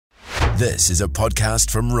This is a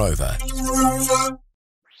podcast from Rover.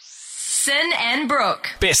 Sin and Brooke.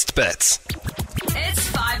 Best bits. It's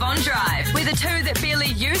 5 on Drive, where the two that barely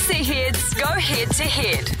use their heads go head to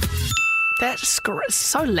head. That's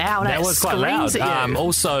so loud. That was quite loud. At you.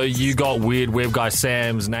 Also, you got Weird Web Guy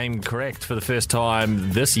Sam's name correct for the first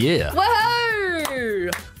time this year.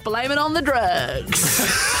 Woohoo! Blame it on the drugs.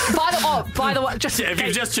 By the way, If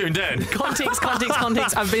you've just tuned in. Context.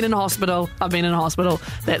 I've been in hospital.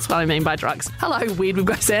 That's what I mean by drugs. Hello, Weird Web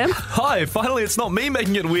Guy Sam. Hi, finally it's not me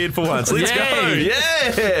making it weird for once. Let's go. Yay.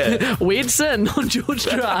 Yeah. Weird Sin on George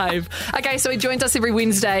Drive. Okay, so he joins us every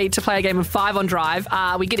Wednesday to play a game of 5 on Drive.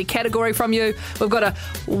 We get a category from you. We've got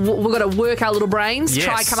to work our little brains, Yes.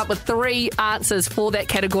 try and come up with 3 answers for that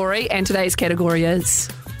category, and today's category is...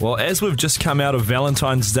 Well, as we've just come out of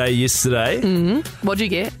Valentine's Day yesterday... What'd you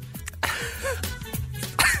get?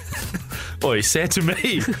 Boy, sad to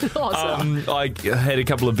me. Awesome. I had a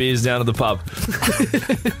couple of beers down at the pub.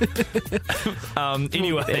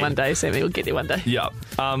 Anyway. We'll get there one day, Sammy. We'll get there one day. Yeah.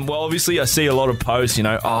 Well, obviously I see a lot of posts,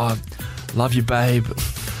 love you, babe.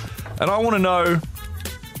 And I want to know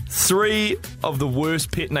 3 of the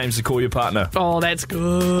worst pet names to call your partner. Oh, that's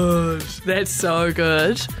good. That's so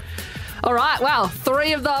good. All right, well,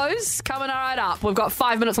 3 of those coming right up. We've got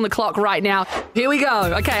 5 minutes on the clock right now. Here we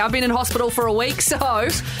go. Okay, I've been in hospital for a week, so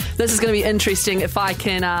this is going to be interesting if I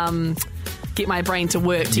can get my brain to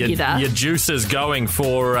work together. Your juice is going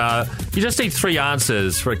for... you just need 3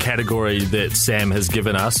 answers for a category that Sam has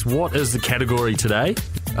given us. What is the category today?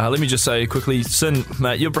 Let me just say quickly, Sin,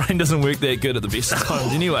 mate, your brain doesn't work that good at the best of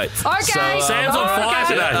times anyway. Okay. Sam's on fire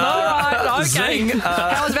today. All right, okay. Zing.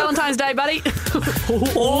 How was Valentine's Day, buddy?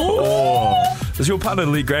 Is your partner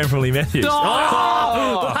Lee Graham from Lee Matthews?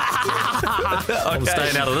 I'm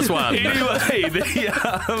staying out of this one. Anyway,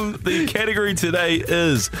 the category today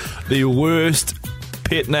is the worst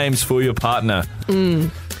pet names for your partner.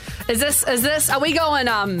 Is this, are we going,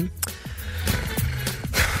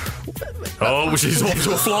 Oh, she's off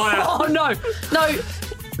to a flyer. oh, no,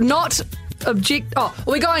 not object,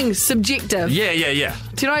 we're going subjective. Yeah.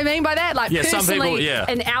 Do you know what I mean by that? Like, Yeah, some personally, people, yeah.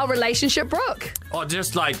 in our relationship, Brooke? Oh,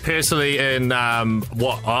 just like personally in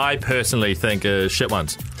what I personally think are shit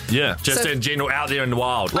ones. Yeah. Just So- in general, out there in the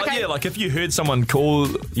wild. Like, Okay. yeah, like if you heard someone call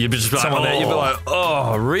You'd be just like, someone that, you'd be like,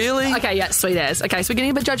 oh, really? Okay, yeah, sweet as. Okay, so we're getting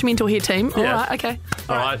a bit judgmental here, team. All Yeah. right, okay.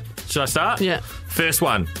 All right, should I start? Yeah. First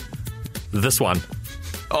one, this one.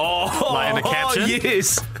 Oh, Like in the caption?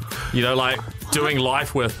 yes. You know, like doing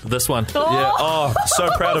life with this one. Yeah. Oh, so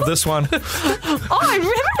proud of this one. Oh, I haven't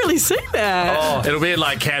really seen that. It'll be in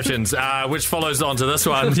like captions, which follows on to this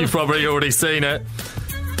one. You've probably already seen it.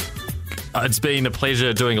 It's been a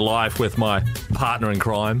pleasure doing life with my partner in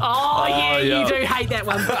crime. Oh, yeah, yeah. you do hate that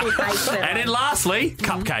one. Brooke. You hate that And then one. lastly,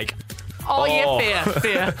 cupcake. Oh, yeah,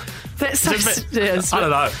 fair. That's so... I don't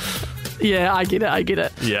know. Yeah, I get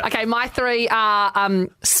it. Yeah. Okay, my 3 are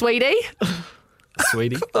Sweetie.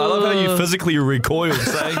 Sweetie. I love how you physically recoil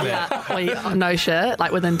saying that. No shit.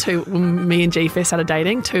 Like within when me and G first started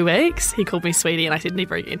dating, 2 weeks, he called me Sweetie and I said,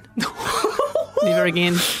 never again. Never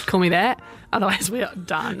again. Call me that. Otherwise, we're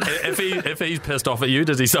done. If he's pissed off at you,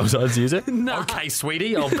 does he sometimes use it? No. Okay,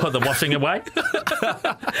 sweetie, I'll put the washing away.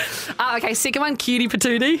 Okay, second one, Cutie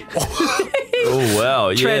Patootie. Oh, wow.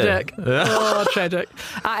 Yeah. Tragic. Oh, tragic.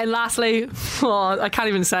 And lastly, I can't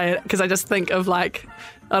even say it because I just think of like,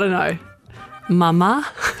 I don't know, Mama.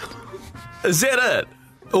 Is that it?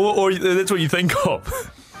 Or that's what you think of?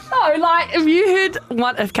 No, like if you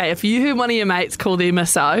heard one of your mates call their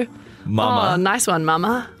misso, Mama. oh, nice one,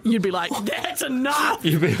 Mama, you'd be like, that's enough.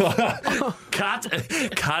 You'd be like, cut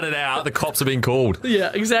it out. The cops have been called. Yeah,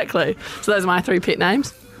 exactly. So those are my 3 pet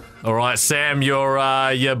names. All right, Sam, your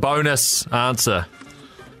bonus answer.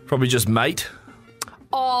 Probably just mate.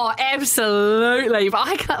 Oh, absolutely. But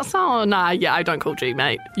I can't. Oh, no, yeah, I don't call G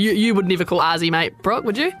mate. You would never call Ozzy mate, Brooke,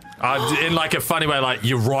 would you? In like a funny way, like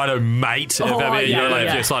you're righto, mate.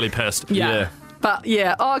 If you're slightly pissed. Yeah. But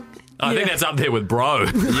yeah, I think that's up there with bro.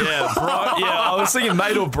 Yeah, bro. Yeah, I was thinking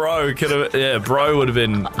mate or bro. Bro would have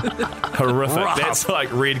been horrific. Rough. That's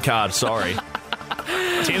like red card, sorry.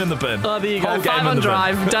 10 in the bin. Oh, there you go. Whole game 5 in on the bin.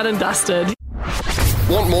 Drive, done and dusted.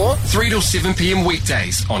 Want more? 3 till 7 p.m.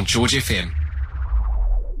 weekdays on George FM.